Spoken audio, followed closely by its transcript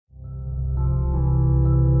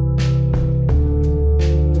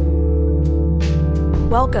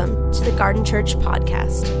Welcome to the Garden Church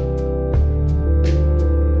podcast.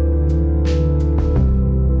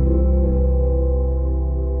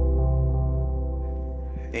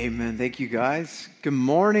 Amen. Thank you, guys. Good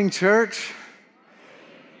morning, church.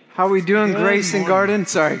 How are we doing, Grace and Garden?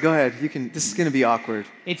 Sorry, go ahead. This is going to be awkward.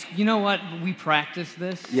 You know what? We practice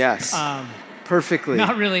this. Yes. Perfectly.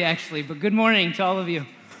 Not really, actually, but good morning to all of you.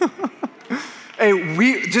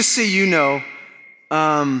 Hey, just so you know,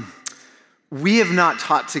 we have not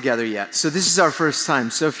taught together yet. So this is our first time.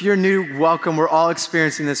 So if you're new, welcome. We're all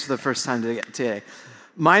experiencing this for the first time today.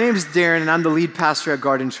 My name is Darren, and I'm the lead pastor at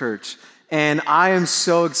Garden Church. And I am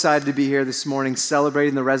so excited to be here this morning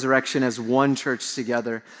celebrating the resurrection as one church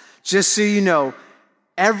together. Just so you know,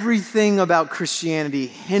 everything about Christianity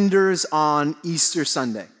hinders on Easter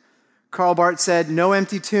Sunday. Karl Barth said, no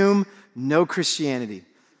empty tomb, no Christianity.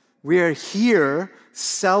 We are here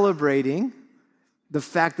celebrating the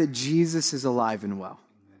fact that Jesus is alive and well.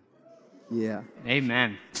 Yeah.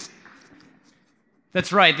 Amen.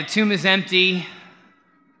 That's right. The tomb is empty.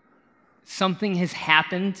 Something has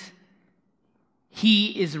happened.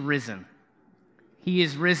 He is risen. He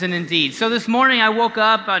is risen indeed. So this morning I woke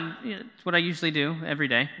up. It's what I usually do every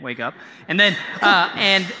day, wake up. And then,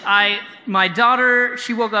 my daughter,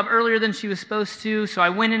 she woke up earlier than she was supposed to, so I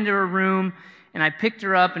went into her room and I picked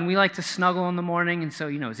her up, and we like to snuggle in the morning. And so,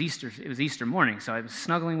 it was Easter morning. So I was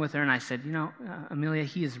snuggling with her, and I said, Amelia,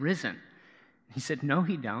 he is risen. He said, no,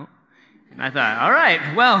 he don't. And I thought, all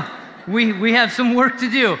right, well, we have some work to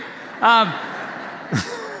do. And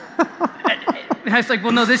I was like,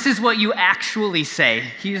 well, no, this is what you actually say.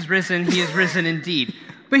 He is risen indeed.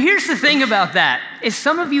 But here's the thing about that, is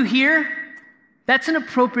some of you here, that's an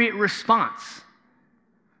appropriate response.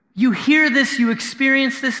 You hear this, you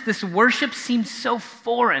experience this worship seems so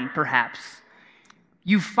foreign, perhaps.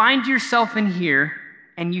 You find yourself in here,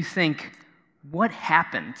 and you think, what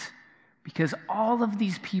happened? Because all of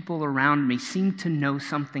these people around me seem to know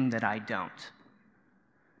something that I don't.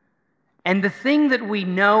 And the thing that we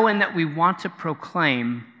know and that we want to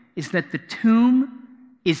proclaim is that the tomb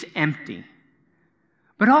is empty.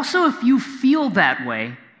 But also, if you feel that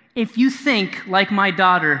way, if you think, like my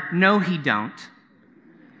daughter, no, he don't,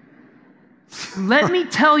 let me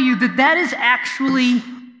tell you that is actually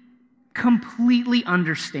completely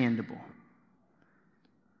understandable.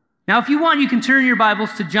 Now, if you want, you can turn your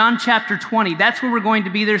Bibles to John chapter 20. That's where we're going to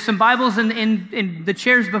be. There's some Bibles in the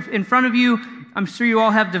chairs in front of you. I'm sure you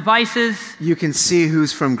all have devices. You can see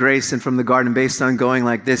who's from Grace and from the Garden based on going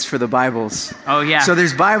like this for the Bibles. Oh, yeah. So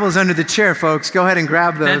there's Bibles under the chair, folks. Go ahead and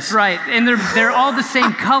grab those. That's right. And they're all the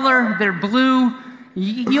same color. They're blue.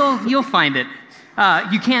 You'll find it.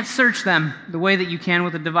 You can't search them the way that you can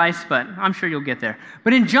with a device, but I'm sure you'll get there.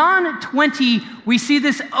 But in John 20, we see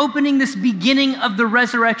this beginning of the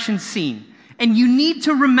resurrection scene. And you need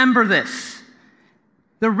to remember this.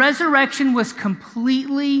 The resurrection was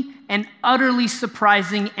completely and utterly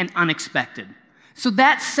surprising and unexpected. So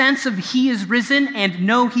that sense of he is risen and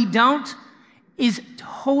no, he don't is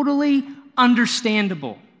totally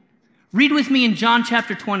understandable. Read with me in John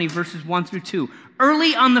chapter 20, verses 1 through 2.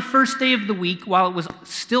 Early on the first day of the week, while it was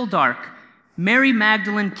still dark, Mary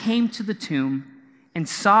Magdalene came to the tomb and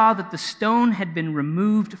saw that the stone had been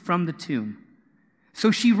removed from the tomb.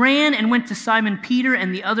 So she ran and went to Simon Peter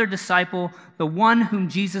and the other disciple, the one whom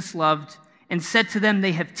Jesus loved, and said to them,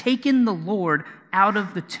 they have taken the Lord out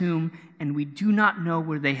of the tomb, and we do not know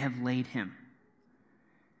where they have laid him.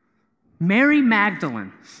 Mary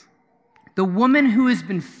Magdalene, the woman who has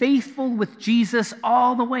been faithful with Jesus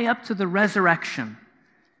all the way up to the resurrection,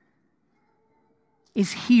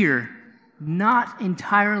 is here not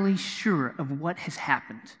entirely sure of what has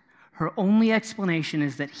happened. Her only explanation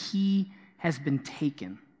is that he has been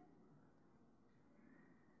taken.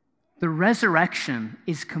 The resurrection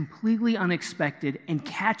is completely unexpected and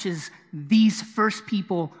catches these first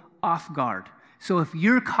people off guard. So if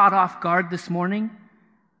you're caught off guard this morning,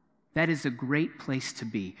 that is a great place to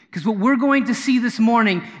be. Because what we're going to see this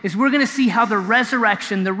morning is we're going to see how the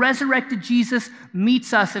resurrection, the resurrected Jesus,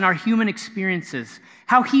 meets us in our human experiences.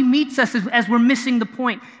 How he meets us as we're missing the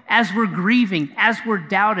point, as we're grieving, as we're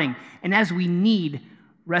doubting, and as we need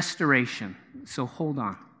restoration. So hold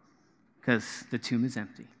on, because the tomb is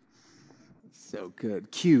empty. So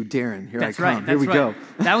good. Cue Darren. Here That's I come. Right. Here we go.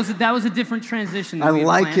 That was a different transition. I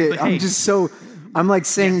like it. Hey. I'm like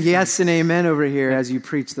saying yes and amen over here as you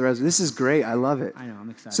preach the rest. This is great. I love it. I know. I'm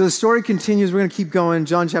excited. So the story continues. We're going to keep going.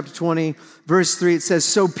 John chapter 20, verse 3. It says,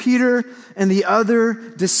 so Peter and the other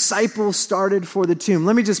disciples started for the tomb.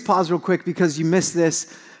 Let me just pause real quick because you missed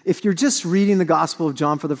this. If you're just reading the Gospel of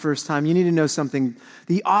John for the first time, you need to know something.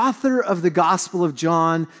 The author of the Gospel of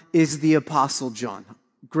John is the Apostle John.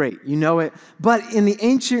 Great, you know it. But in the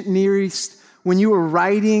ancient Near East, when you were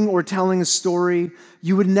writing or telling a story,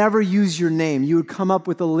 you would never use your name. You would come up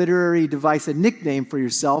with a literary device, a nickname for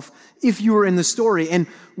yourself if you were in the story. And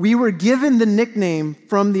we were given the nickname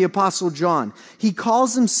from the Apostle John. He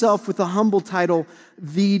calls himself with a humble title,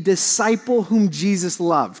 the disciple whom Jesus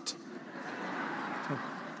loved.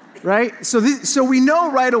 Right? So we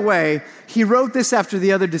know right away he wrote this after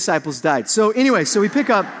the other disciples died. So anyway, so we pick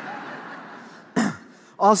up.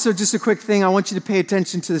 Also, just a quick thing, I want you to pay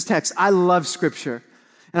attention to this text. I love Scripture.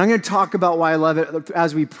 And I'm going to talk about why I love it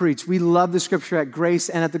as we preach. We love the Scripture at Grace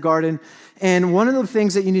and at the Garden. And one of the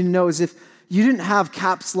things that you need to know is if you didn't have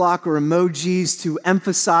caps lock or emojis to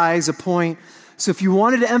emphasize a point, so if you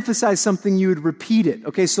wanted to emphasize something, you would repeat it.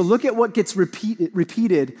 Okay, so look at what gets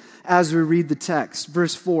repeated as we read the text.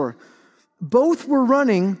 Verse 4, both were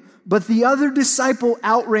running, but the other disciple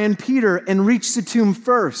outran Peter and reached the tomb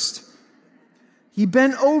first. He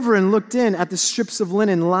bent over and looked in at the strips of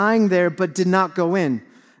linen lying there, but did not go in.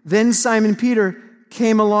 Then Simon Peter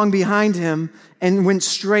came along behind him and went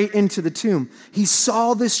straight into the tomb. He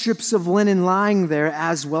saw the strips of linen lying there,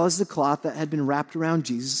 as well as the cloth that had been wrapped around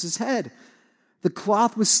Jesus' head. The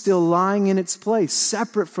cloth was still lying in its place,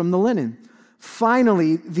 separate from the linen.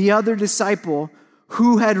 Finally, the other disciple,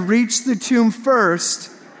 who had reached the tomb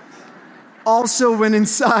first, also went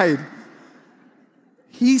inside.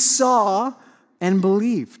 He saw and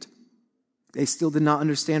believed. They still did not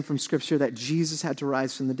understand from Scripture that Jesus had to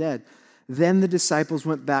rise from the dead. Then the disciples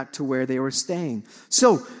went back to where they were staying.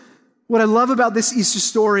 So, what I love about this Easter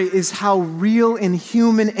story is how real and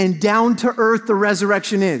human and down to earth the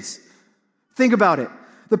resurrection is. Think about it.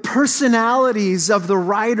 The personalities of the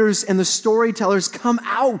writers and the storytellers come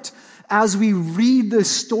out as we read the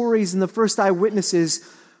stories and the first eyewitnesses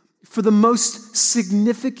for the most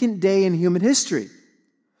significant day in human history.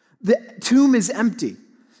 The tomb is empty.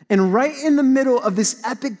 And right in the middle of this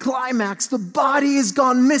epic climax, the body has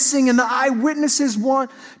gone missing and the eyewitnesses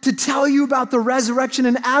want to tell you about the resurrection.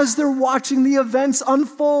 And as they're watching the events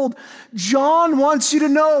unfold, John wants you to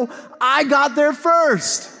know, I got there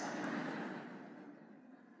first.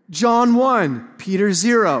 John 1, Peter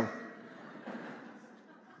 0.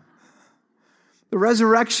 The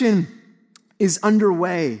resurrection is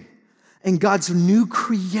underway and God's new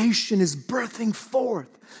creation is birthing forth.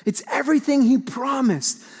 It's everything he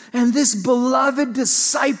promised. And this beloved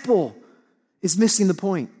disciple is missing the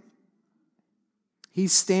point. He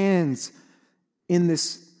stands in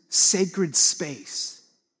this sacred space,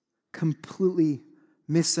 completely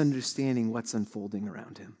misunderstanding what's unfolding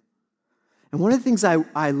around him. And one of the things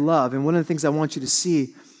I love, and one of the things I want you to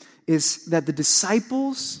see, is that the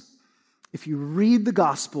disciples, if you read the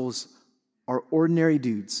Gospels, are ordinary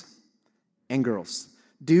dudes and girls.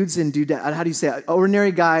 Dudes and how do you say it?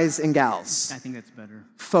 Ordinary guys and gals. I think that's better.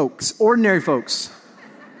 Folks, ordinary folks.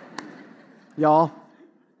 Y'all.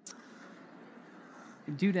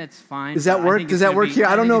 Dudettes fine. Does that work? Does that work here?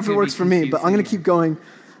 I don't know if it works for me, but I'm going to keep going.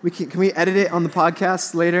 Can we edit it on the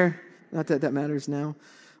podcast later? Not that that matters now.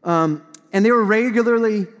 And they were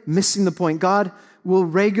regularly missing the point. God will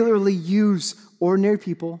regularly use ordinary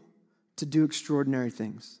people to do extraordinary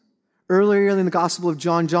things. Earlier in the Gospel of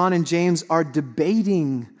John, John and James are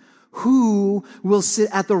debating who will sit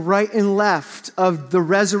at the right and left of the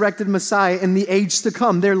resurrected Messiah in the age to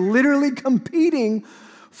come. They're literally competing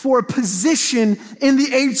for a position in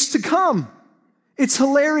the age to come. It's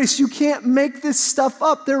hilarious. You can't make this stuff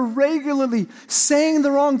up. They're regularly saying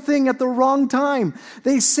the wrong thing at the wrong time.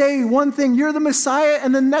 They say one thing, you're the Messiah,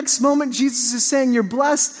 and the next moment Jesus is saying you're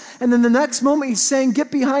blessed, and then the next moment he's saying,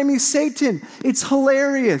 get behind me, Satan. It's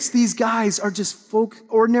hilarious. These guys are just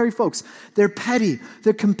ordinary folks. They're petty.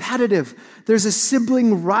 They're competitive. There's a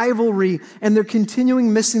sibling rivalry, and they're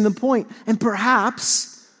continuing missing the point. And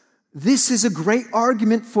perhaps this is a great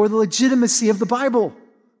argument for the legitimacy of the Bible.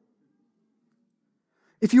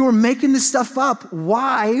 If you were making this stuff up,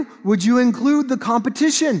 why would you include the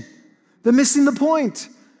competition, the missing the point,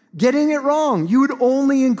 getting it wrong? You would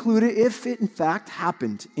only include it if it in fact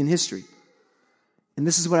happened in history. And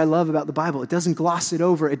this is what I love about the Bible. It doesn't gloss it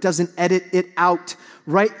over. It doesn't edit it out.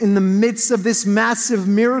 Right in the midst of this massive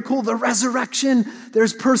miracle, the resurrection,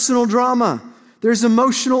 there's personal drama. There's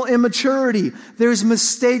emotional immaturity. There's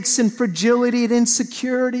mistakes and fragility and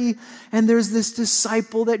insecurity. And there's this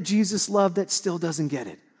disciple that Jesus loved that still doesn't get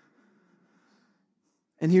it.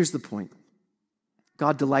 And here's the point.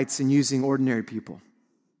 God delights in using ordinary people.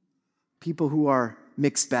 People who are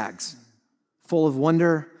mixed bags, full of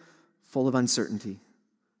wonder, full of uncertainty,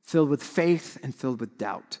 filled with faith and filled with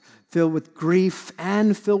doubt, filled with grief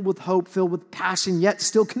and filled with hope, filled with passion, yet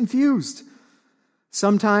still confused.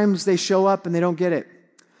 Sometimes they show up and they don't get it.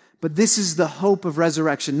 But this is the hope of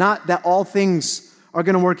resurrection. Not that all things are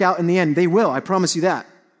going to work out in the end. They will, I promise you that.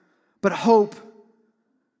 But hope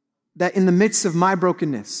that in the midst of my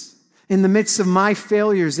brokenness, in the midst of my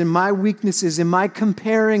failures, in my weaknesses, in my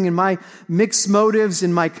comparing, in my mixed motives,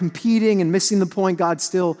 in my competing and missing the point, God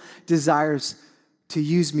still desires to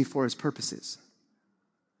use me for his purposes.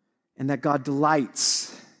 And that God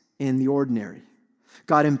delights in the ordinary.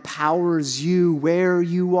 God empowers you where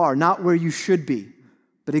you are, not where you should be,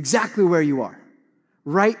 but exactly where you are,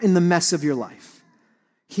 right in the mess of your life.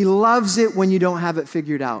 He loves it when you don't have it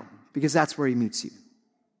figured out, because that's where he meets you.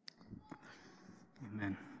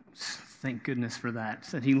 Amen. Thank goodness for that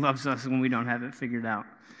he loves us when we don't have it figured out.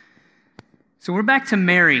 So we're back to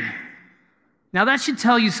Mary. Now that should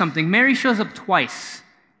tell you something. Mary shows up twice,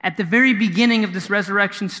 at the very beginning of this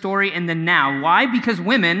resurrection story and then now. Why? Because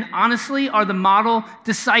women, honestly, are the model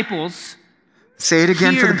disciples. Say it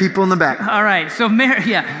again here. For the people in the back. All right, so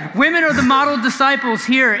women are the model disciples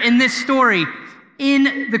here in this story.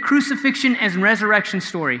 In the crucifixion and resurrection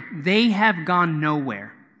story, they have gone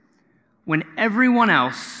nowhere when everyone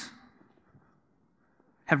else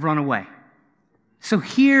have run away. So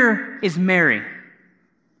here is Mary.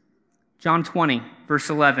 John 20,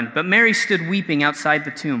 verse 11. But Mary stood weeping outside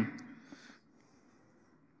the tomb.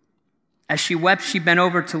 As she wept, she bent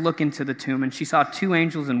over to look into the tomb, and she saw two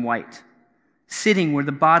angels in white, sitting where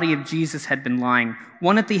the body of Jesus had been lying,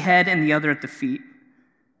 one at the head and the other at the feet.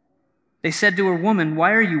 They said to her, "Woman,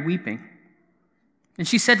 why are you weeping?" And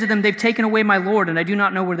she said to them, "They've taken away my Lord, and I do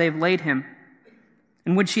not know where they have laid him."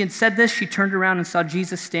 And when she had said this, she turned around and saw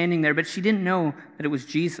Jesus standing there, but she didn't know that it was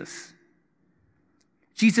Jesus.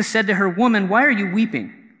 Jesus said to her, "Woman, why are you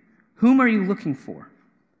weeping? Whom are you looking for?"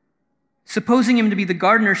 Supposing him to be the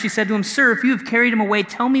gardener, she said to him, "Sir, if you have carried him away,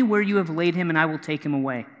 tell me where you have laid him, and I will take him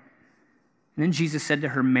away." And then Jesus said to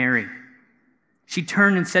her, "Mary." She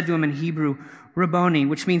turned and said to him in Hebrew, "Rabboni,"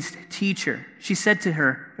 which means teacher. Jesus said to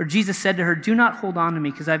her, "Do not hold on to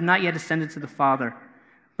me, because I have not yet ascended to the Father.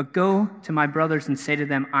 But go to my brothers and say to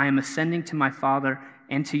them, I am ascending to my Father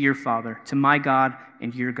and to your Father, to my God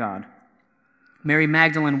and your God." Mary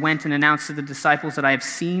Magdalene went and announced to the disciples that I have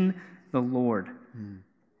seen the Lord.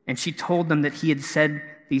 And she told them that he had said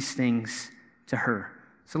these things to her.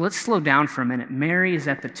 So let's slow down for a minute. Mary is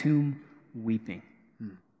at the tomb weeping.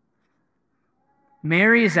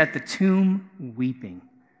 Mary is at the tomb weeping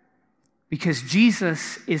because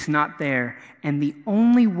Jesus is not there. And the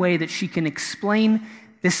only way that she can explain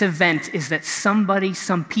this event is that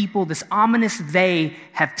some people, this ominous they,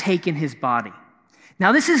 have taken his body.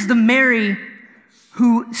 Now, this is the Mary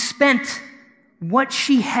who spent what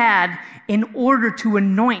she had in order to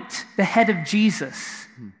anoint the head of Jesus,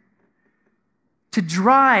 to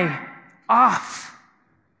dry off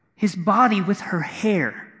his body with her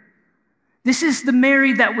hair. This is the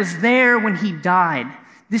Mary that was there when he died.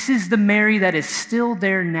 This is the Mary that is still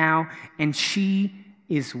there now, and she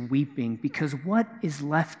is weeping because what is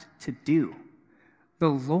left to do? The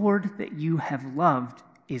Lord that you have loved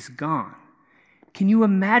is gone. Can you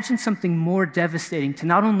imagine something more devastating to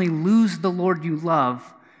not only lose the Lord you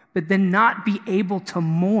love, but then not be able to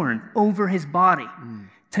mourn over his body,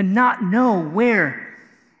 to not know where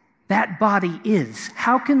that body is?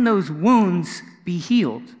 How can those wounds be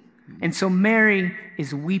healed? And so Mary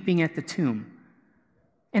is weeping at the tomb.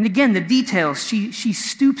 And again, the details, she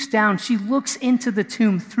stoops down, she looks into the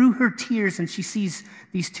tomb through her tears, and she sees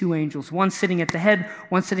these two angels, one sitting at the head,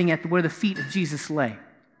 one sitting at where the feet of Jesus lay.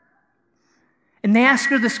 And they ask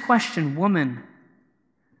her this question, "Woman,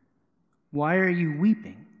 why are you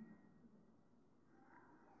weeping?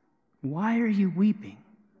 Why are you weeping?"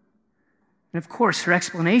 And of course, her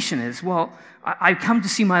explanation is, "Well, I come to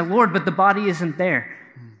see my Lord, but the body isn't there."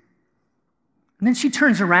 And then she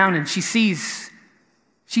turns around and she sees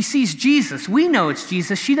Jesus. We know it's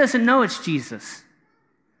Jesus. She doesn't know it's Jesus.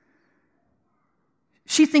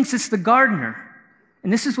 She thinks it's the gardener.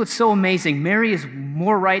 And this is what's so amazing. Mary is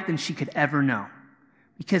more right than she could ever know.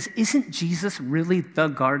 Because isn't Jesus really the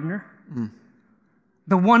gardener?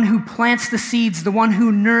 The one who plants the seeds, the one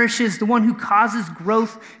who nourishes, the one who causes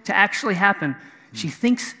growth to actually happen. She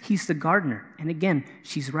thinks he's the gardener. And again,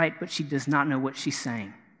 she's right, but she does not know what she's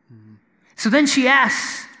saying. So then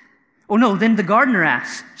then the gardener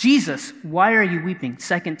asks, "Jesus, why are you weeping?"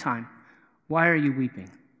 Second time, "Why are you weeping?"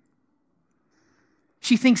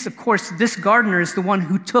 She thinks, of course, this gardener is the one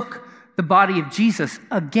who took the body of Jesus.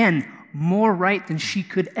 Again, more right than she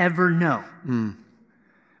could ever know.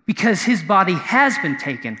 Because his body has been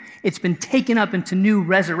taken. It's been taken up into new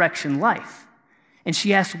resurrection life. And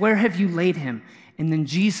she asks, "Where have you laid him?" And then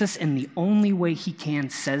Jesus, in the only way he can,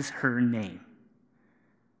 says her name.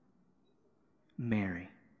 Mary.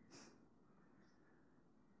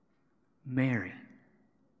 Mary.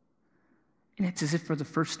 And it's as if for the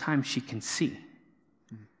first time she can see.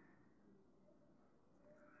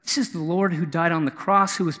 This is the Lord who died on the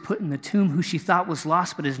cross, who was put in the tomb, who she thought was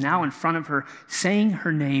lost, but is now in front of her, saying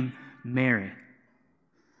her name, Mary.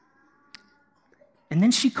 And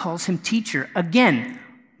then she calls him teacher. Again,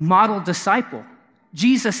 model disciple.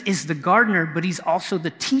 Jesus is the gardener, but he's also the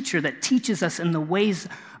teacher that teaches us in the ways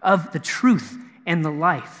of the truth and the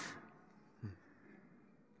life.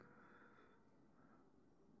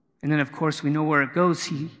 And then, of course, we know where it goes.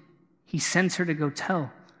 He sends her to go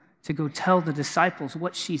tell the disciples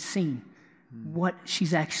what she's seen, what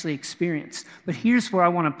she's actually experienced. But here's where I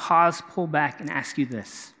want to pause, pull back, and ask you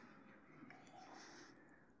this.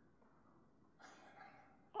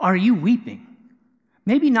 Are you weeping?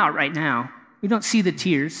 Maybe not right now. We don't see the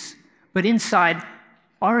tears. But inside,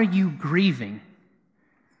 are you grieving?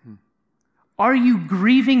 Are you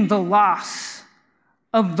grieving the loss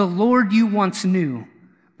of the Lord you once knew,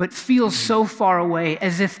 but feel so far away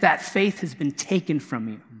as if that faith has been taken from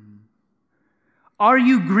you? Are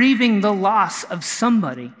you grieving the loss of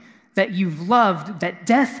somebody that you've loved that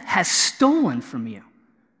death has stolen from you?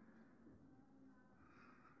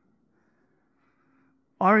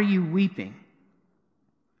 Are you weeping?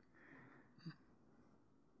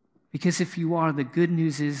 Because if you are, the good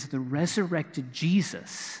news is the resurrected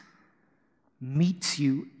Jesus meets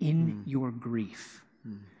you in your grief.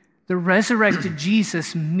 The resurrected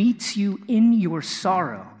Jesus meets you in your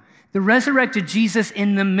sorrow. The resurrected Jesus,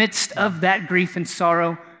 in the midst of that grief and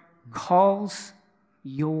sorrow, calls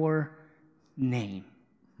your name.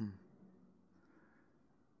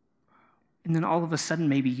 And then all of a sudden,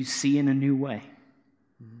 maybe you see in a new way.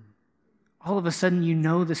 All of a sudden, you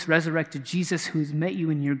know this resurrected Jesus who has met you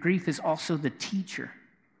in your grief is also the teacher.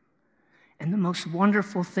 And the most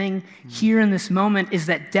wonderful thing here in this moment is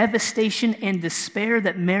that devastation and despair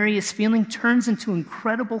that Mary is feeling turns into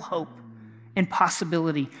incredible hope and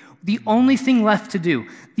possibility. The only thing left to do,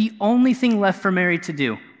 the only thing left for Mary to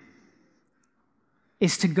do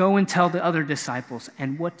is to go and tell the other disciples.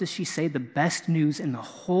 And what does she say? The best news in the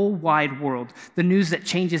whole wide world, the news that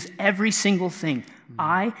changes every single thing.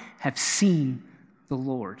 I have seen the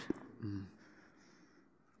Lord.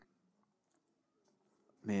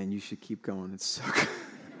 Man, you should keep going. It's so good.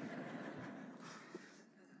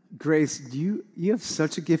 Grace, you have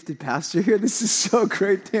such a gifted pastor here. This is so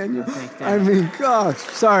great, Daniel. I mean, gosh,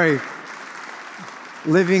 sorry.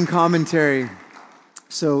 Living commentary.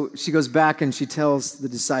 So she goes back and she tells the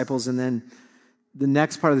disciples, and then the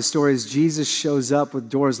next part of the story is Jesus shows up with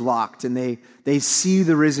doors locked, and they see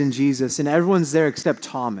the risen Jesus, and everyone's there except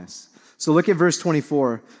Thomas. So look at verse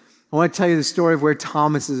 24. I want to tell you the story of where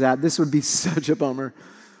Thomas is at. This would be such a bummer,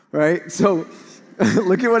 right? So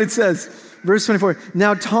look at what it says. Verse 24.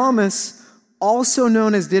 Now Thomas, also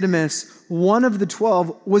known as Didymus, one of the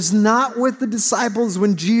 12, was not with the disciples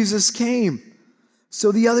when Jesus came.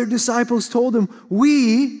 So the other disciples told him,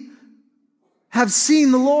 "We have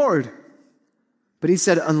seen the Lord." But he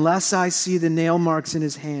said, "Unless I see the nail marks in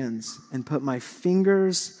his hands and put my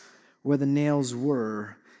fingers where the nails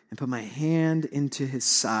were and put my hand into his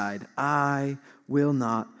side, I will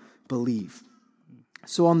not believe."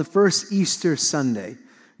 So on the first Easter Sunday,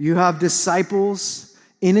 you have disciples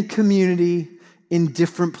in a community in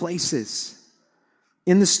different places.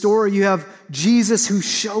 In the story, you have Jesus who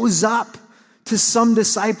shows up to some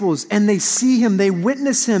disciples, and they see him, they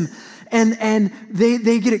witness him, and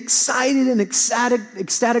they get excited and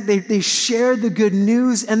ecstatic. They share the good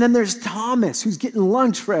news, and then there's Thomas who's getting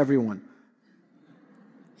lunch for everyone,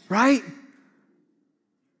 right?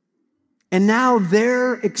 And now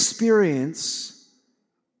their experience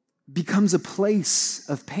becomes a place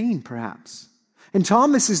of pain, perhaps. And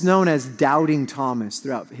Thomas is known as Doubting Thomas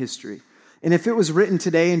throughout history. And if it was written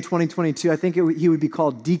today in 2022, I think he would be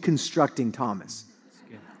called Deconstructing Thomas.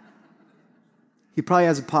 He probably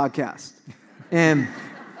has a podcast. And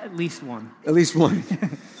At least one. At least one.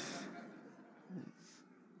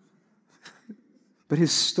 But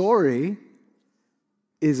his story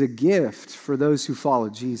is a gift for those who follow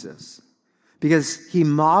Jesus, because he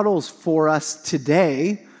models for us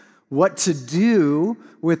today what to do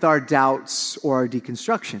with our doubts or our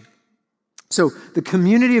deconstruction. So the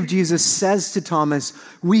community of Jesus says to Thomas,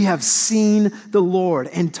 "We have seen the Lord."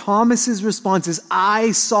 And Thomas's response is,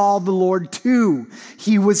 "I saw the Lord too.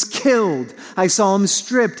 He was killed. I saw him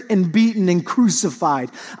stripped and beaten and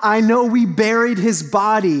crucified. I know we buried his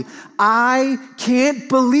body. I can't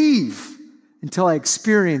believe until I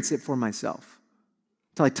experience it for myself,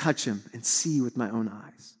 until I touch him and see with my own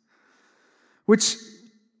eyes." Which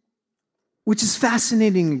Which is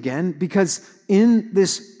fascinating again, because in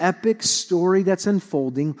this epic story that's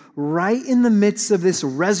unfolding, right in the midst of this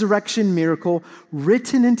resurrection miracle,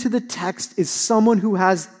 written into the text is someone who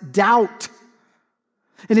has doubt.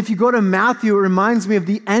 And if you go to Matthew, it reminds me of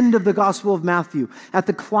the end of the Gospel of Matthew. At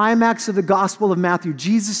the climax of the Gospel of Matthew,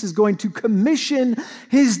 Jesus is going to commission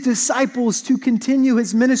his disciples to continue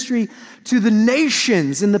his ministry to the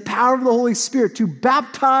nations in the power of the Holy Spirit, to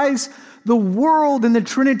baptize the world in the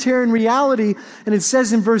Trinitarian reality. And it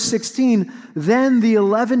says in verse 16, then the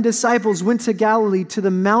 11 disciples went to Galilee, to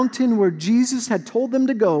the mountain where Jesus had told them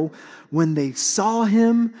to go. When they saw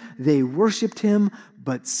him, they worshiped him,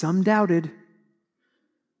 but some doubted.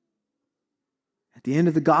 At the end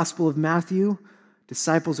of the Gospel of Matthew,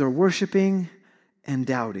 disciples are worshiping and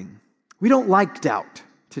doubting. We don't like doubt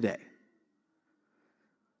today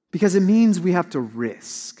because it means we have to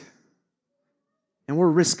risk. And we're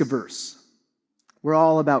risk averse. We're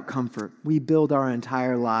all about comfort. We build our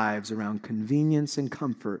entire lives around convenience and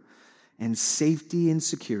comfort and safety and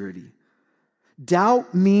security.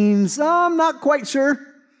 Doubt means, I'm not quite sure.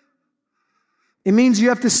 It means you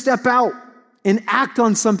have to step out and act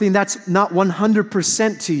on something that's not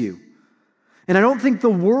 100% to you. And I don't think the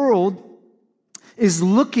world is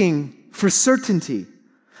looking for certainty.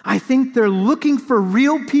 I think they're looking for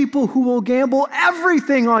real people who will gamble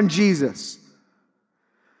everything on Jesus.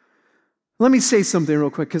 Let me say something real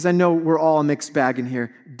quick, because I know we're all a mixed bag in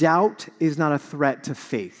here. Doubt is not a threat to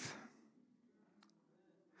faith.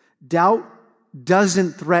 Doubt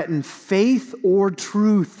doesn't threaten faith or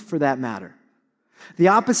truth, for that matter. The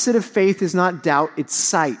opposite of faith is not doubt, it's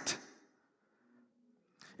sight.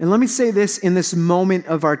 And let me say this in this moment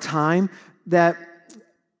of our time, that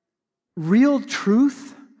real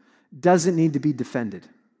truth doesn't need to be defended.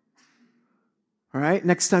 All right?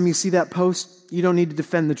 Next time you see that post, you don't need to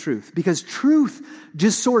defend the truth, because truth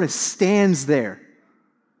just sort of stands there.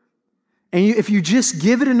 And if you just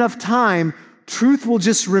give it enough time, truth will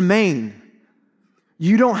just remain.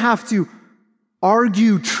 You don't have to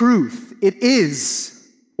argue truth. It is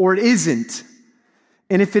or it isn't.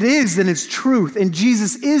 And if it is, then it's truth. And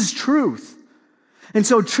Jesus is truth. And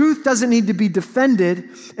so truth doesn't need to be defended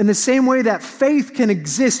in the same way that faith can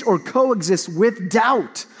exist or coexist with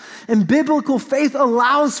doubt. And biblical faith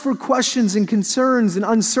allows for questions and concerns and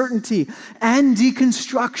uncertainty and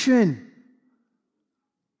deconstruction.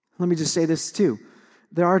 Let me just say this too.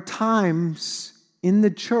 There are times in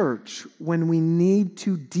the church when we need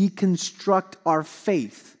to deconstruct our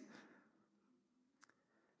faith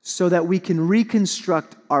so that we can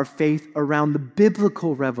reconstruct our faith around the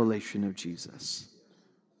biblical revelation of Jesus.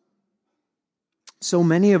 So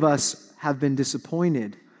many of us have been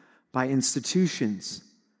disappointed by institutions,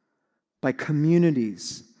 by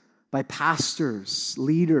communities, by pastors,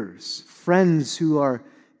 leaders, friends who are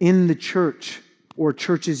in the church or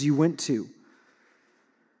churches you went to.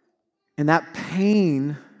 And that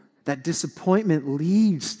pain, that disappointment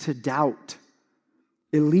leads to doubt.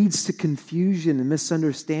 It leads to confusion and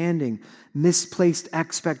misunderstanding, misplaced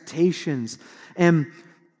expectations. And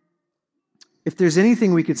if there's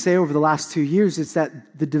anything we could say over the last 2 years, it's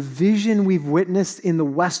that the division we've witnessed in the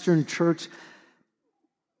Western church,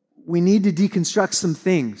 we need to deconstruct some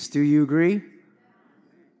things. Do you agree?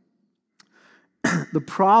 The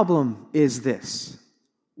problem is this.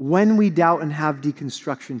 When we doubt and have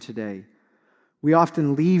deconstruction today, we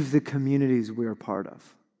often leave the communities we're a part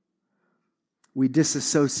of. We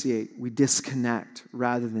disassociate, we disconnect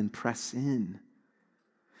rather than press in.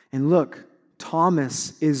 And look,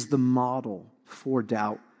 Thomas is the model for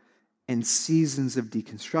doubt and seasons of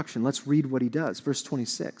deconstruction. Let's read what he does. Verse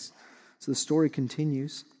 26. So the story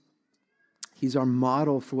continues. He's our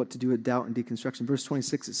model for what to do with doubt and deconstruction. Verse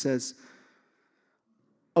 26, it says,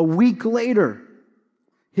 a week later,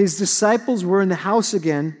 his disciples were in the house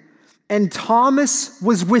again, and Thomas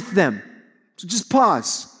was with them. So just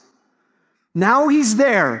pause. Now he's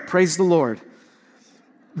there, praise the Lord.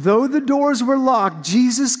 Though the doors were locked,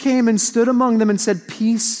 Jesus came and stood among them and said,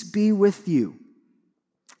 peace be with you.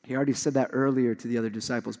 He already said that earlier to the other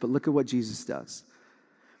disciples, but look at what Jesus does.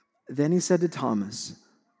 Then he said to Thomas,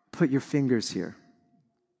 put your fingers here.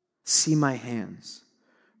 See my hands.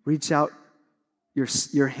 Reach out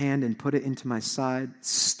your hand and put it into my side.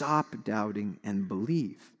 Stop doubting and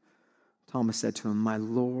believe. Thomas said to him, my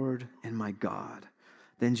Lord and my God.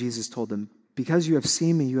 Then Jesus told them, because you have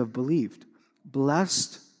seen me, you have believed.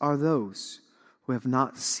 Blessed are those who have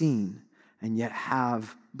not seen and yet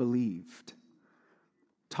have believed.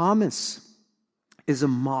 Thomas is a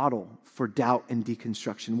model for doubt and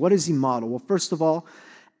deconstruction. What does he model? Well, first of all,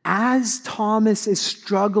 As Thomas is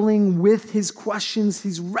struggling with his questions,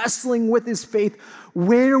 he's wrestling with his faith,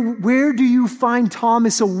 where do you find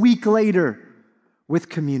Thomas a week later? With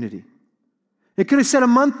community. It could have said a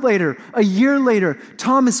month later, a year later.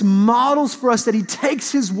 Thomas models for us that he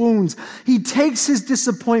takes his wounds, he takes his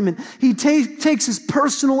disappointment, he takes his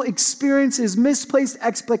personal experiences, misplaced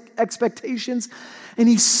expectations, and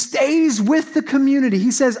he stays with the community.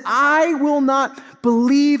 He says, I will not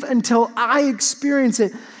believe until I experience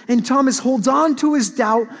it. And Thomas holds on to his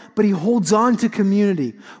doubt, but he holds on to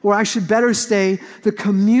community. Or I should better say, the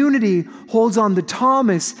community holds on to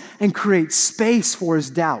Thomas and creates space for his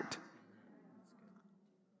doubt.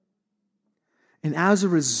 And as a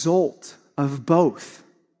result of both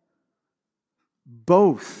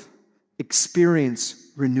experience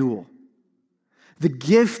renewal. The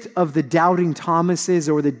gift of the doubting Thomases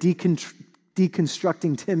or the deconstructing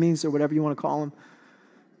Timmys or whatever you want to call them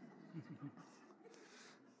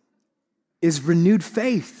is renewed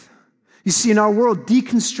faith. You see, in our world,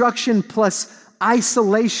 deconstruction plus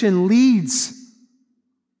isolation leads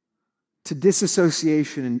to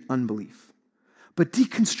disassociation and unbelief. But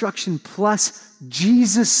deconstruction plus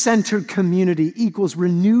Jesus-centered community equals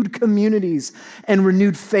renewed communities and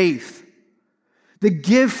renewed faith. The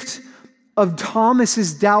gift of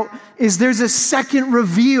Thomas's doubt is there's a second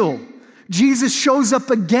reveal. Jesus shows up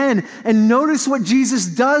again, and notice what Jesus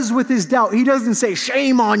does with his doubt. He doesn't say,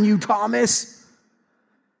 shame on you, Thomas.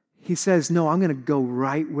 He says, no, I'm going to go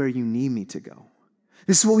right where you need me to go.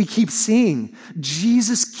 This is what we keep seeing.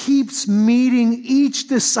 Jesus keeps meeting each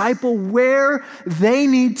disciple where they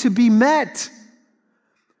need to be met.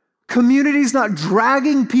 Community is not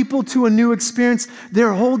dragging people to a new experience.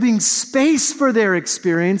 They're holding space for their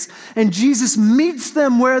experience, and Jesus meets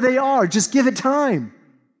them where they are. Just give it time.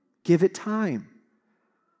 Give it time.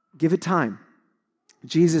 Give it time.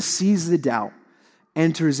 Jesus sees the doubt,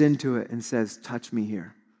 enters into it, and says, touch me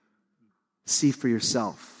here. See for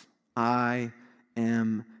yourself. I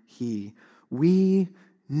am He. We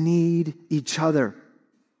need each other.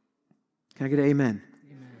 Can I get an amen?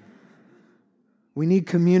 Amen? We need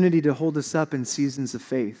community to hold us up in seasons of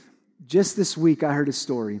faith. Just this week, I heard a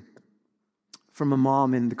story from a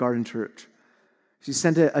mom in the Garden.church. She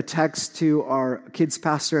sent a text to our kids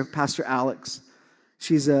pastor, Pastor Alex.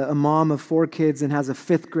 She's a mom of 4 kids and has a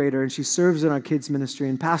 5th grader, and she serves in our kids ministry.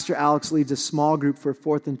 And Pastor Alex leads a small group for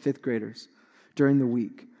 4th and 5th graders during the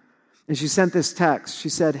week. And she sent this text. She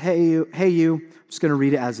said, hey you, I'm just going to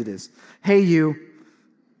read it as it is. Hey you,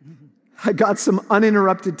 I got some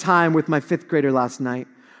uninterrupted time with my 5th grader last night.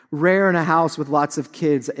 Rare in a house with lots of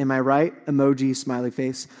kids, am I right? Emoji, smiley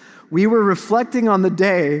face. We were reflecting on the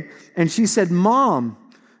day, and she said, Mom,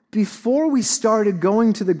 before we started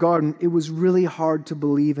going to the garden, it was really hard to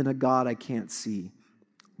believe in a God I can't see.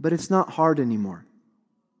 But it's not hard anymore.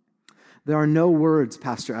 There are no words,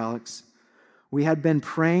 Pastor Alex. We had been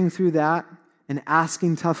praying through that and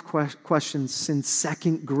asking tough questions since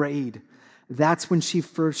 2nd grade. That's when she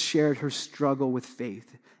first shared her struggle with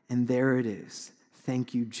faith. And there it is.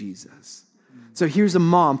 Thank you, Jesus. So here's a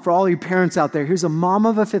mom, for all you parents out there, here's a mom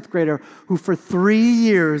of a 5th grader who for 3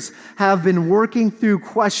 years have been working through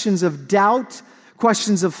questions of doubt,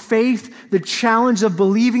 questions of faith, the challenge of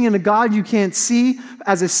believing in a God you can't see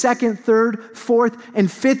as a 2nd, 3rd, 4th, and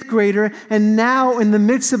 5th grader. And now in the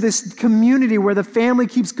midst of this community where the family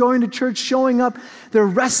keeps going to church, showing up, they're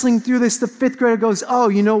wrestling through this. The 5th grader goes, oh,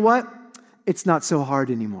 you know what? It's not so hard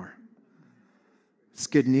anymore. It's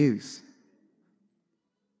good news.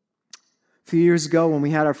 A few years ago when we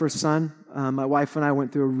had our first son, my wife and I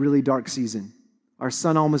went through a really dark season. Our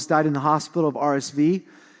son almost died in the hospital of RSV,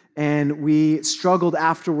 and we struggled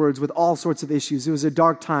afterwards with all sorts of issues. It was a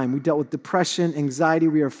dark time. We dealt with depression, anxiety.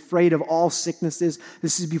 We were afraid of all sicknesses.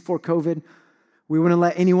 This is before COVID. We wouldn't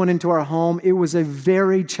let anyone into our home. It was a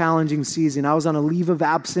very challenging season. I was on a leave of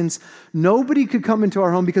absence. Nobody could come into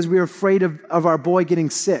our home because we were afraid of our boy getting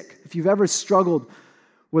sick. If you've ever struggled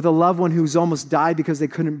with a loved one who's almost died because they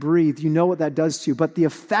couldn't breathe, you know what that does to you. But the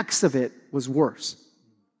effects of it was worse.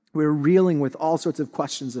 We were reeling with all sorts of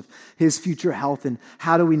questions of his future health and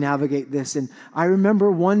how do we navigate this. And I remember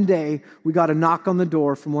one day we got a knock on the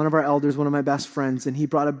door from one of our elders, one of my best friends, and he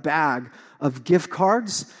brought a bag of gift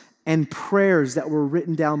cards and prayers that were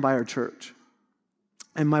written down by our church.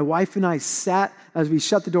 And my wife and I sat, as we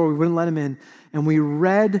shut the door, we wouldn't let him in, and we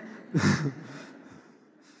read...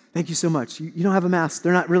 Thank you so much. You don't have a mask.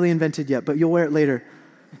 They're not really invented yet, but you'll wear it later.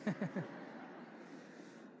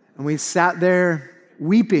 And we sat there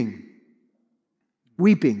weeping.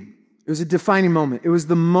 Weeping. It was a defining moment. It was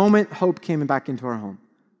the moment hope came back into our home.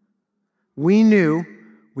 We knew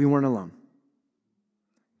we weren't alone.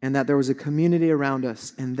 and that there was a community around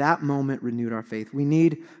us, and that moment renewed our faith. We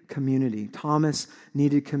need community. Thomas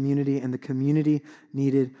needed community, and the community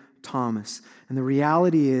needed Thomas. And the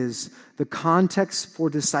reality is, the context for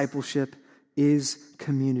discipleship is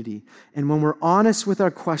community. And when we're honest with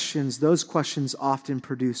our questions, those questions often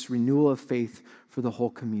produce renewal of faith for the whole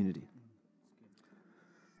community.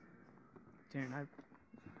 Darren, am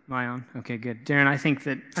I on? Okay, good. Darren, I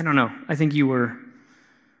think you were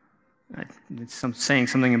saying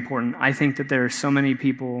something important. I think that there are so many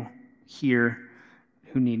people here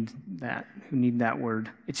who need that word.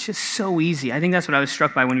 It's just so easy. I think that's what I was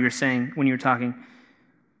struck by when you were talking.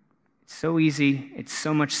 It's so easy. It's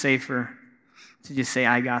so much safer to just say,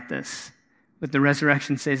 I got this. But the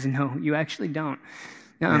resurrection says, no, you actually don't.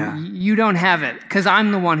 You don't have it, because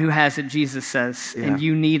I'm the one who has it, Jesus says, and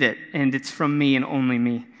you need it, and it's from me and only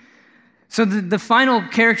me. So the final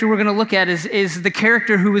character we're going to look at is the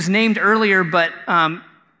character who was named earlier, but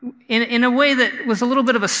in a way that was a little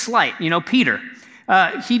bit of a slight. Peter.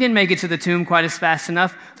 He didn't make it to the tomb quite as fast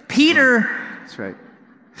enough. Peter That's right.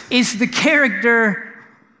 is the character.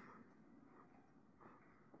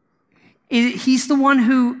 He's the one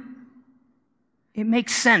who, it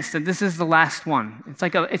makes sense that this is the last one. It's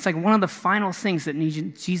like one of the final things that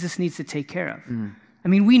Jesus needs to take care of. Mm. I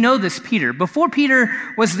mean, we know this Peter. Before Peter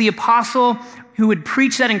was the apostle who would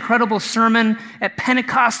preach that incredible sermon at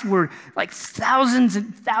Pentecost where like thousands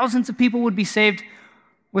and thousands of people would be saved,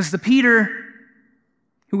 was the Peter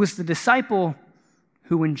who was the disciple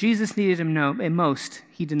who, when Jesus needed him most,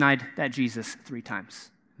 he denied that Jesus 3 times.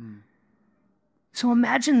 Mm. So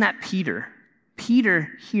imagine that Peter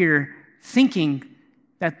here thinking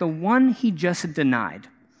that the one he just denied,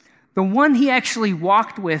 the one he actually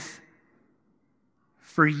walked with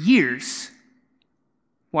for years,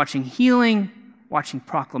 watching healing, watching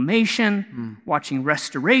proclamation, watching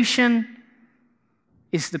restoration,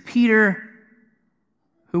 is the Peter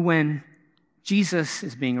who, when Jesus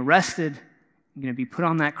is being arrested, going to be put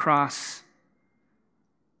on that cross,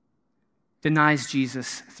 denies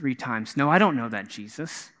Jesus 3 times. No, I don't know that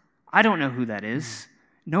Jesus. I don't know who that is.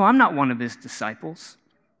 No, I'm not one of his disciples.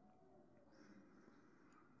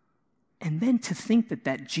 And then to think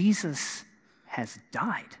that Jesus has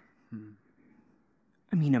died.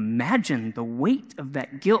 I mean, imagine the weight of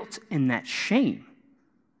that guilt and that shame.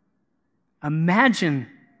 Imagine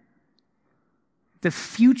the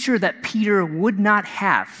future that Peter would not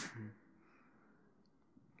have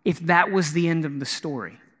if that was the end of the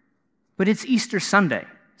story. But it's Easter Sunday,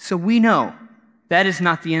 so we know that is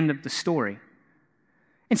not the end of the story.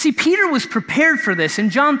 And see, Peter was prepared for this. In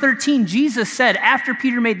John 13, Jesus said, after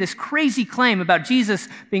Peter made this crazy claim about Jesus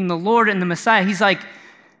being the Lord and the Messiah, he's like,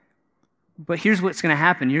 but here's what's going to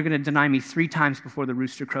happen. You're going to deny me 3 times before the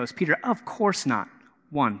rooster crows. Peter, of course not.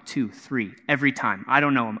 1, 2, 3, every time. I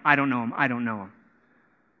don't know him. I don't know him. I don't know him.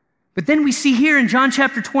 But then we see here in John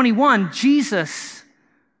chapter 21, Jesus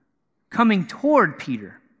coming toward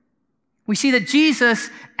Peter. We see that Jesus,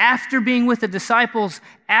 after being with the disciples,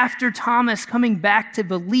 after Thomas coming back to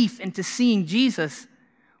belief and to seeing Jesus,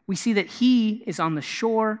 we see that he is on the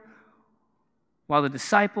shore while the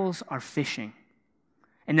disciples are fishing.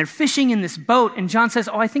 And they're fishing in this boat, and John says,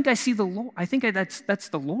 I think I see the Lord. I think that's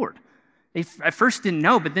the Lord. They at first didn't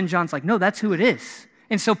know, but then John's like, no, that's who it is.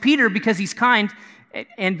 And so Peter, because he's kind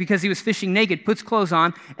and because he was fishing naked, puts clothes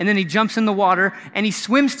on, and then he jumps in the water, and he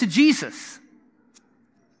swims to Jesus.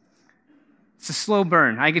 It's a slow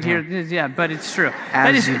burn. I could hear, but it's true.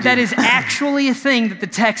 That is actually a thing that the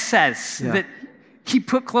text says, that he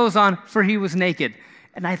put clothes on for he was naked.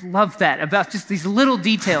 And I love that, about just these little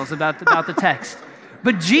details about the text.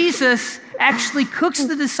 But Jesus actually cooks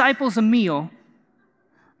the disciples a meal,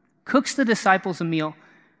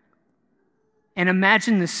 and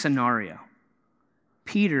imagine this scenario.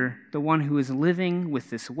 Peter, the one who is living with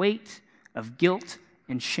this weight of guilt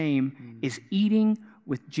and shame, is eating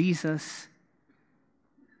with Jesus,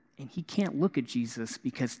 and he can't look at Jesus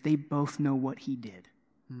because they both know what he did.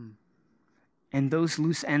 And those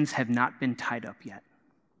loose ends have not been tied up yet.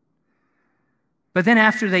 But then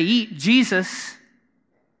after they eat, Jesus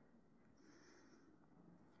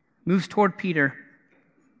moves toward Peter.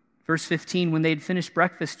 Verse 15, when they had finished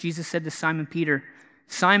breakfast, Jesus said to Simon Peter,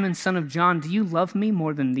 Simon, son of John, do you love me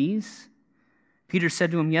more than these? Peter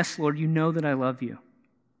said to him, yes, Lord, you know that I love you.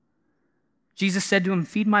 Jesus said to him,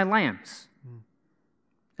 feed my lambs.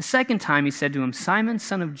 A second time he said to him, Simon,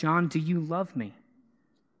 son of John, do you love me?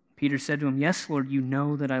 Peter said to him, yes, Lord, you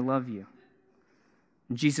know that I love you.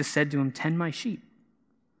 And Jesus said to him, tend my sheep.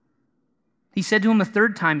 He said to him a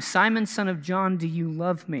third time, Simon, son of John, do you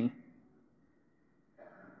love me?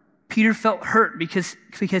 Peter felt hurt because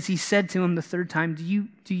he said to him the third time,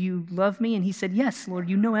 do you love me? And he said, yes, Lord,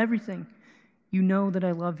 you know everything. You know that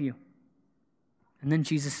I love you. And then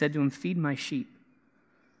Jesus said to him, feed my sheep.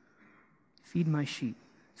 Feed my sheep.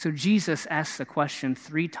 So Jesus asks the question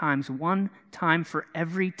 3 times, 1 time for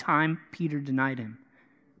every time Peter denied him.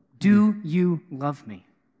 Do you love me?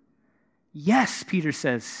 Yes, Peter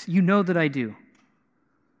says, you know that I do.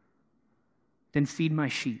 Then feed my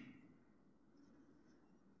sheep.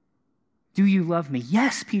 Do you love me?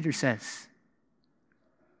 Yes, Peter says.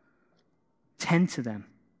 Tend to them.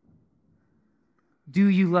 Do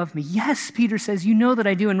you love me? Yes, Peter says, you know that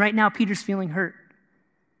I do. And right now, Peter's feeling hurt.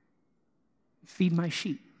 Feed my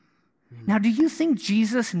sheep. Now, do you think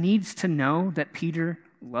Jesus needs to know that Peter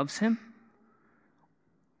loves him?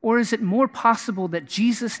 Or is it more possible that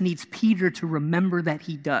Jesus needs Peter to remember that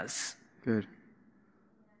he does? Good.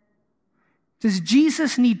 Does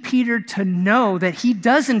Jesus need Peter to know that he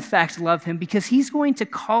does in fact love him because he's going to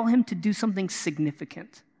call him to do something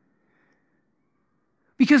significant?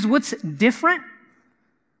 Because what's different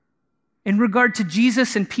in regard to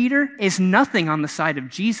Jesus and Peter is nothing on the side of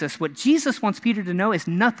Jesus. What Jesus wants Peter to know is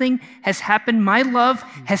nothing has happened. My love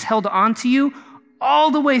has held on to you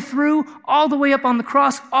all the way through, all the way up on the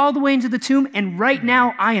cross, all the way into the tomb, and right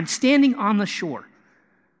now I am standing on the shore.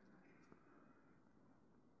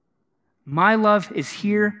 My love is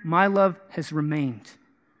here. My love has remained.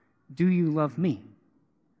 Do you love me?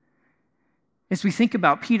 As we think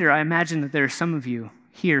about Peter, I imagine that there are some of you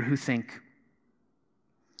here who think,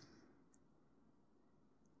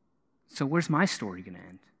 so where's my story going to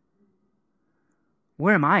end?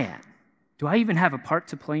 Where am I at? Do I even have a part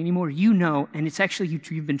to play anymore? You know, and it's actually,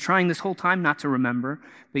 you've been trying this whole time not to remember,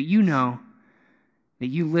 but you know that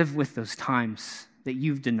you live with those times that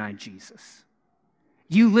you've denied Jesus.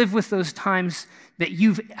 You live with those times that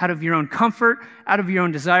you've, out of your own comfort, out of your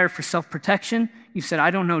own desire for self-protection, you've said,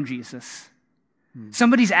 I don't know Jesus.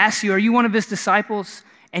 Somebody's asked you, are you one of his disciples?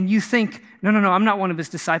 And you think, no, I'm not one of his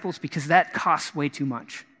disciples because that costs way too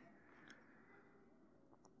much.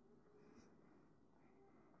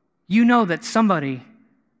 You know that somebody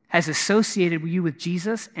has associated you with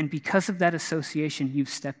Jesus, and because of that association, you've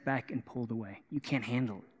stepped back and pulled away. You can't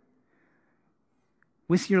handle it.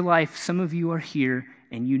 With your life, some of you are here,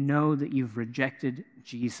 and you know that you've rejected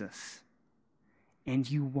Jesus. And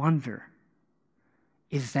you wonder,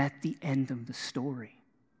 is that the end of the story?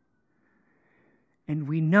 And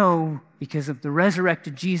we know, because of the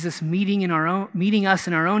resurrected Jesus meeting us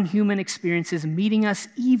in our own human experiences, meeting us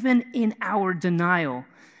even in our denial,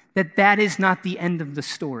 that is not the end of the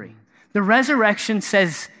story. The resurrection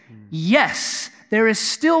says, yes, there is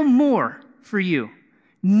still more for you.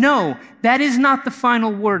 No, that is not the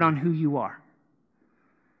final word on who you are.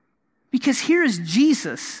 Because here is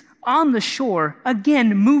Jesus on the shore,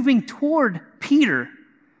 again, moving toward Peter.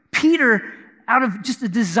 Peter, out of just a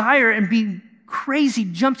desire and being crazy,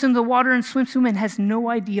 jumps into the water and swims to him and has no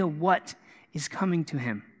idea what is coming to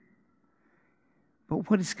him. But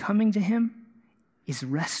what is coming to him is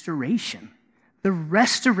restoration. The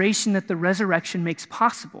restoration that the resurrection makes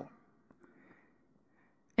possible.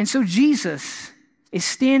 And so Jesus is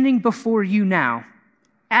standing before you now,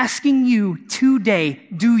 asking you today,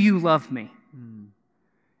 do you love me?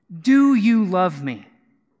 Do you love me?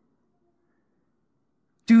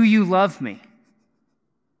 Do you love me?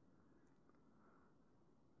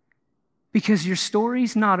 Because your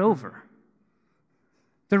story's not over.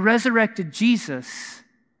 The resurrected Jesus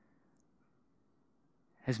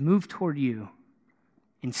has moved toward you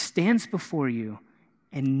and stands before you,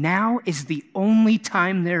 and now is the only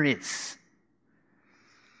time there is.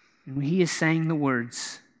 And when he is saying the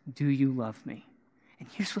words, do you love me? And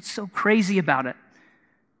here's what's so crazy about it.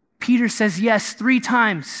 Peter says yes 3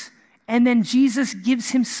 times, and then Jesus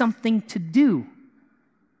gives him something to do.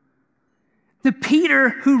 The Peter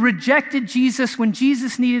who rejected Jesus when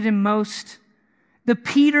Jesus needed him most, the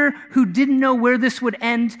Peter who didn't know where this would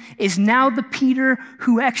end, is now the Peter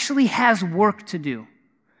who actually has work to do.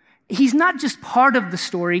 He's not just part of the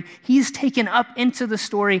story, he's taken up into the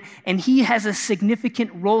story, and he has a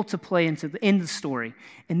significant role to play in the story.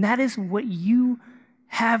 And that is what you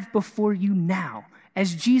have before you now,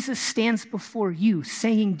 as Jesus stands before you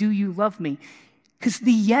saying, do you love me? Because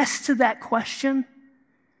the yes to that question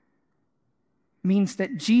means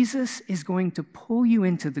that Jesus is going to pull you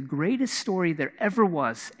into the greatest story there ever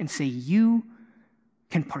was and say, you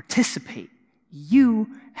can participate. You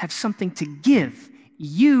have something to give.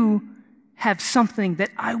 You have something that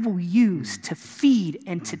I will use to feed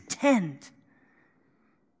and to tend.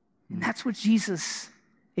 And that's what Jesus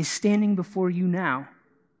is standing before you now,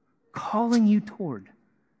 calling you toward.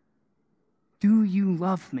 Do you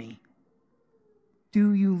love me?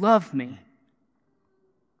 Do you love me?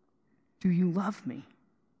 Do you love me?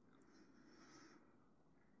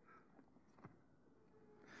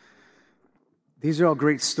 These are all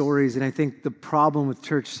great stories, and I think the problem with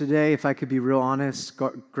church today, if I could be real honest,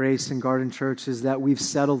 Grace and Garden Church, is that we've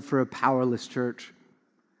settled for a powerless church.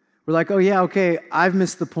 We're like, oh yeah, okay, I've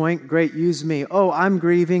missed the point. Great, use me. Oh, I'm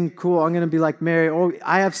grieving. Cool, I'm going to be like Mary. Oh,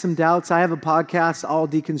 I have some doubts. I have a podcast. I'll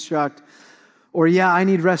deconstruct. Or yeah, I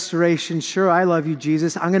need restoration. Sure, I love you,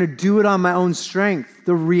 Jesus. I'm going to do it on my own strength.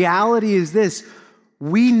 The reality is this.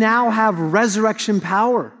 We now have resurrection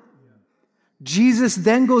power. Jesus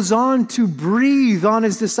then goes on to breathe on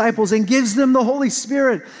his disciples and gives them the Holy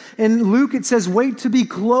Spirit. In Luke, it says, wait to be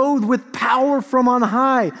clothed with power from on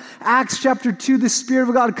high. Acts chapter 2, the Spirit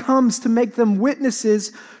of God comes to make them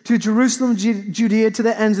witnesses to Jerusalem, Judea, to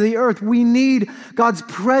the ends of the earth. We need God's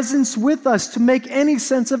presence with us to make any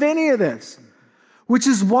sense of any of this. Which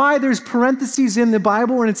is why there's parentheses in the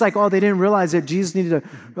Bible and it's like, oh, they didn't realize that Jesus needed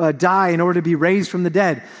to die in order to be raised from the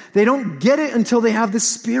dead. They don't get it until they have the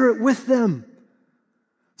Spirit with them.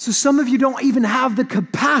 So some of you don't even have the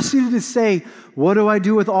capacity to say, what do I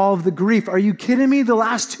do with all of the grief? Are you kidding me? The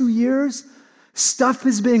last 2 years, stuff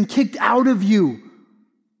has been kicked out of you.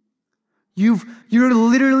 You're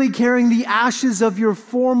literally carrying the ashes of your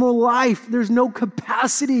former life. There's no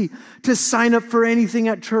capacity to sign up for anything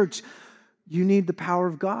at church. You need the power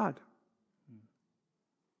of God.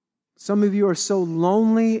 Some of you are so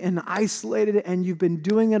lonely and isolated and you've been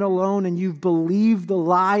doing it alone and you've believed the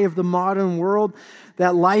lie of the modern world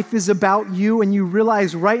that life is about you, and you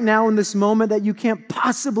realize right now in this moment that you can't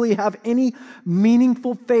possibly have any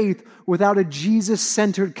meaningful faith without a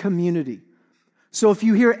Jesus-centered community. So if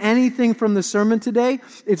you hear anything from the sermon today,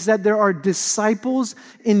 it's that there are disciples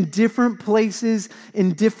in different places,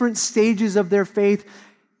 in different stages of their faith,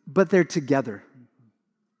 but they're together.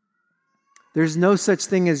 There's no such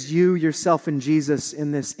thing as you, yourself, and Jesus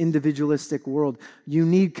in this individualistic world. You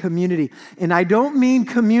need community. And I don't mean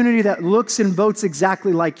community that looks and votes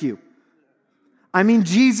exactly like you. I mean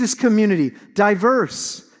Jesus community,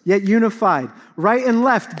 diverse, yet unified. Right and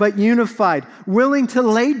left, but unified. Willing to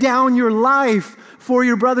lay down your life for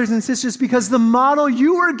your brothers and sisters because the model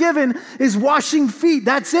you were given is washing feet.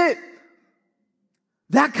 That's it.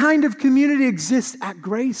 That kind of community exists at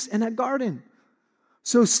Grace and at Garden.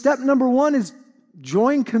 So step number 1 is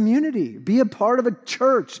join community. Be a part of a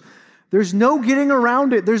church. There's no getting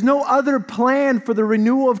around it. There's no other plan for the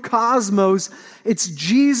renewal of cosmos. It's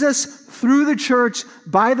Jesus through the church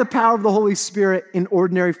by the power of the Holy Spirit in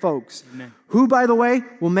ordinary folks. Amen. Who, by the way,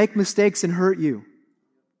 will make mistakes and hurt you.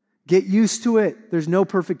 Get used to it. There's no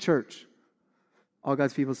perfect church. All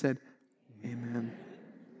God's people said, amen.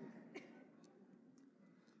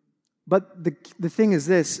 But the thing is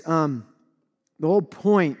this, the whole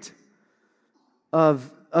point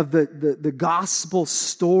of the gospel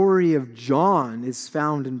story of John is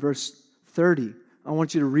found in verse 30. I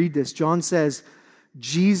want you to read this. John says,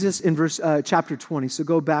 Jesus in chapter 20. So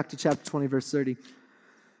go back to chapter 20, verse 30.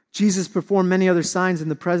 Jesus performed many other signs in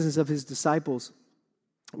the presence of his disciples,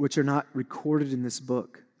 which are not recorded in this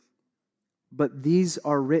book. But these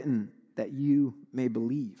are written that you may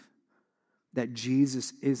believe that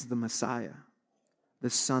Jesus is the Messiah, the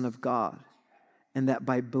Son of God, and that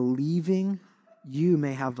by believing you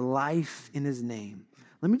may have life in his name.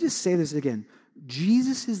 Let me just say this again.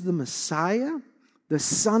 Jesus is the Messiah, the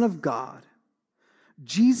Son of God.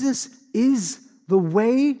 Jesus is the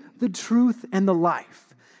way, the truth, and the life.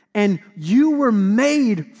 And you were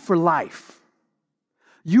made for life.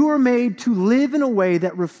 You are made to live in a way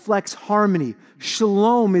that reflects harmony.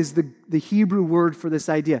 Shalom is the Hebrew word for this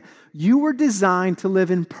idea. You were designed to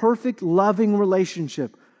live in perfect, loving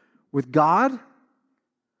relationship with God,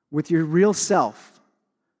 with your real self,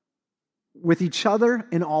 with each other,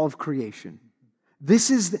 and all of creation.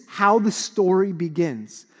 This is how the story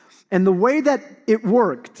begins. And the way that it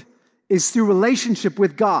worked is through relationship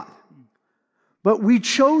with God. But we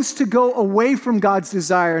chose to go away from God's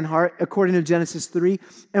desire and heart, according to Genesis 3,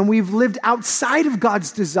 and we've lived outside of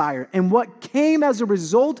God's desire. And what came as a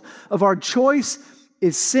result of our choice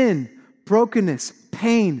is sin, brokenness,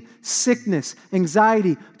 pain, sickness,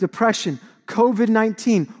 anxiety, depression,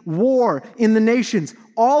 COVID-19, war in the nations.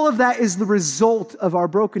 All of that is the result of our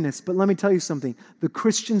brokenness. But let me tell you something. The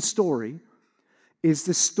Christian story is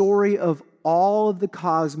the story of all of the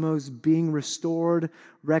cosmos being restored,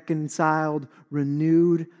 reconciled,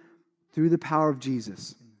 renewed through the power of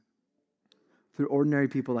Jesus, through ordinary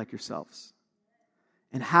people like yourselves.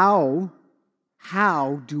 And how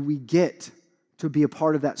do we get to be a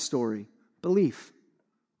part of that story? Belief.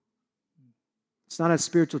 It's not a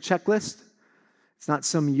spiritual checklist. It's not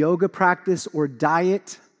some yoga practice or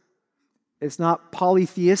diet. It's not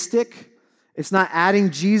polytheistic. It's not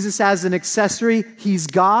adding Jesus as an accessory. He's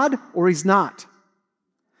God or he's not.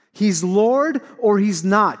 He's Lord or he's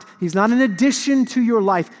not. He's not an addition to your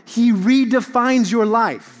life. He redefines your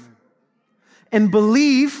life. And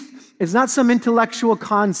belief is not some intellectual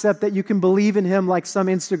concept that you can believe in him like some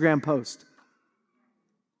Instagram post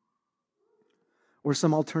or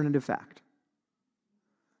some alternative fact.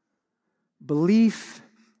 Belief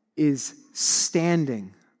is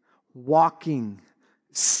standing, walking,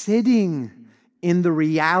 sitting in the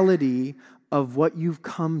reality of what you've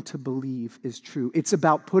come to believe is true. It's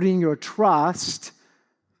about putting your trust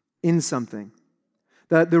in something.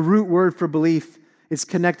 The root word for belief is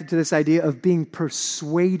connected to this idea of being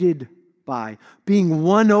persuaded by, being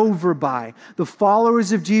won over by. The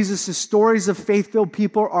followers of Jesus, the stories of faith-filled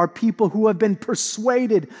people, are people who have been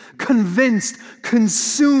persuaded, convinced,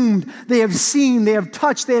 consumed. They have seen, they have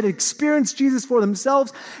touched, they have experienced Jesus for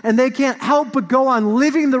themselves, and they can't help but go on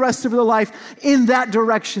living the rest of their life in that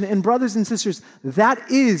direction. And brothers and sisters,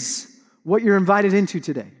 that is what you're invited into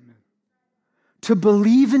today. To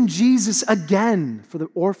believe in Jesus again for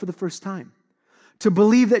the first time. To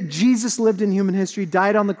believe that Jesus lived in human history,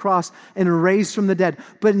 died on the cross, and raised from the dead.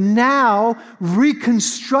 But now,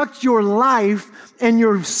 reconstruct your life and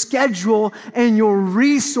your schedule and your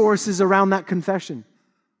resources around that confession.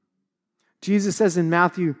 Jesus says in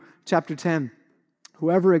Matthew chapter 10,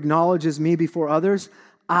 whoever acknowledges me before others,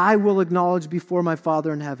 I will acknowledge before my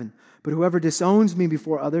Father in heaven. But whoever disowns me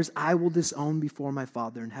before others, I will disown before my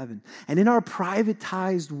Father in heaven. And in our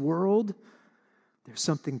privatized world, there's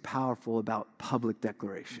something powerful about public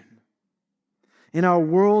declaration. In our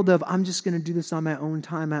world of, I'm just going to do this on my own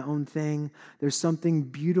time, my own thing, there's something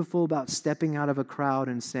beautiful about stepping out of a crowd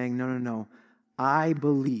and saying, no, I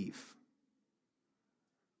believe.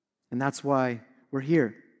 And that's why we're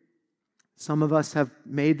here. Some of us have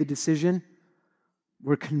made the decision.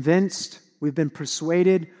 We're convinced. We've been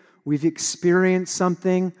persuaded. We've experienced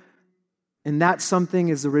something. And that something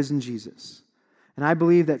is the risen Jesus. And I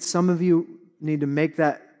believe that some of you need to make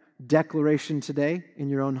that declaration today in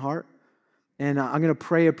your own heart. And I'm going to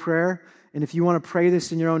pray a prayer. And if you want to pray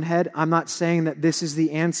this in your own head, I'm not saying that this is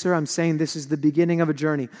the answer. I'm saying this is the beginning of a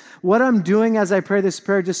journey. What I'm doing as I pray this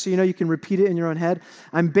prayer, just so you know, you can repeat it in your own head,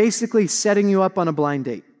 I'm basically setting you up on a blind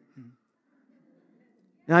date.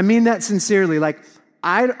 And I mean that sincerely. Like,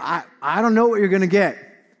 I don't know what you're going to get.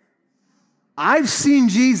 I've seen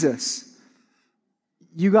Jesus.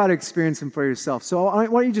 You got to experience him for yourself. So why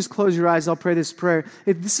don't you just close your eyes? I'll pray this prayer.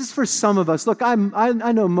 This is for some of us. Look, I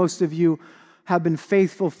know most of you have been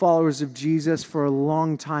faithful followers of Jesus for a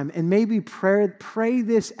long time. And maybe pray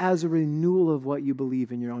this as a renewal of what you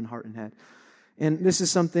believe in your own heart and head. And this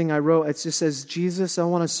is something I wrote. It just says, Jesus, I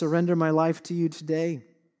want to surrender my life to you today.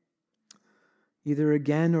 Either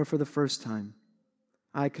again or for the first time.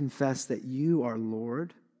 I confess that you are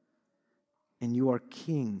Lord and you are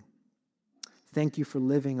King. Thank you for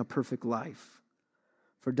living a perfect life,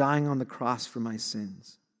 for dying on the cross for my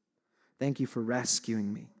sins. Thank you for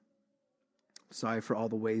rescuing me. Sorry for all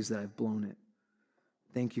the ways that I've blown it.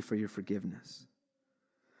 Thank you for your forgiveness.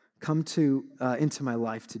 Come into my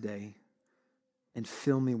life today and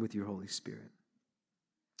fill me with your Holy Spirit.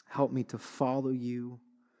 Help me to follow you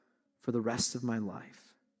for the rest of my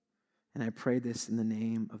life. And I pray this in the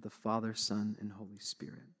name of the Father, Son, and Holy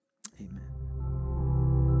Spirit. Amen.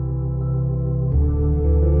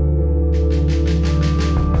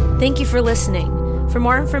 Thank you for listening. For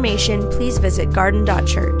more information, please visit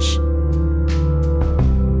garden.church.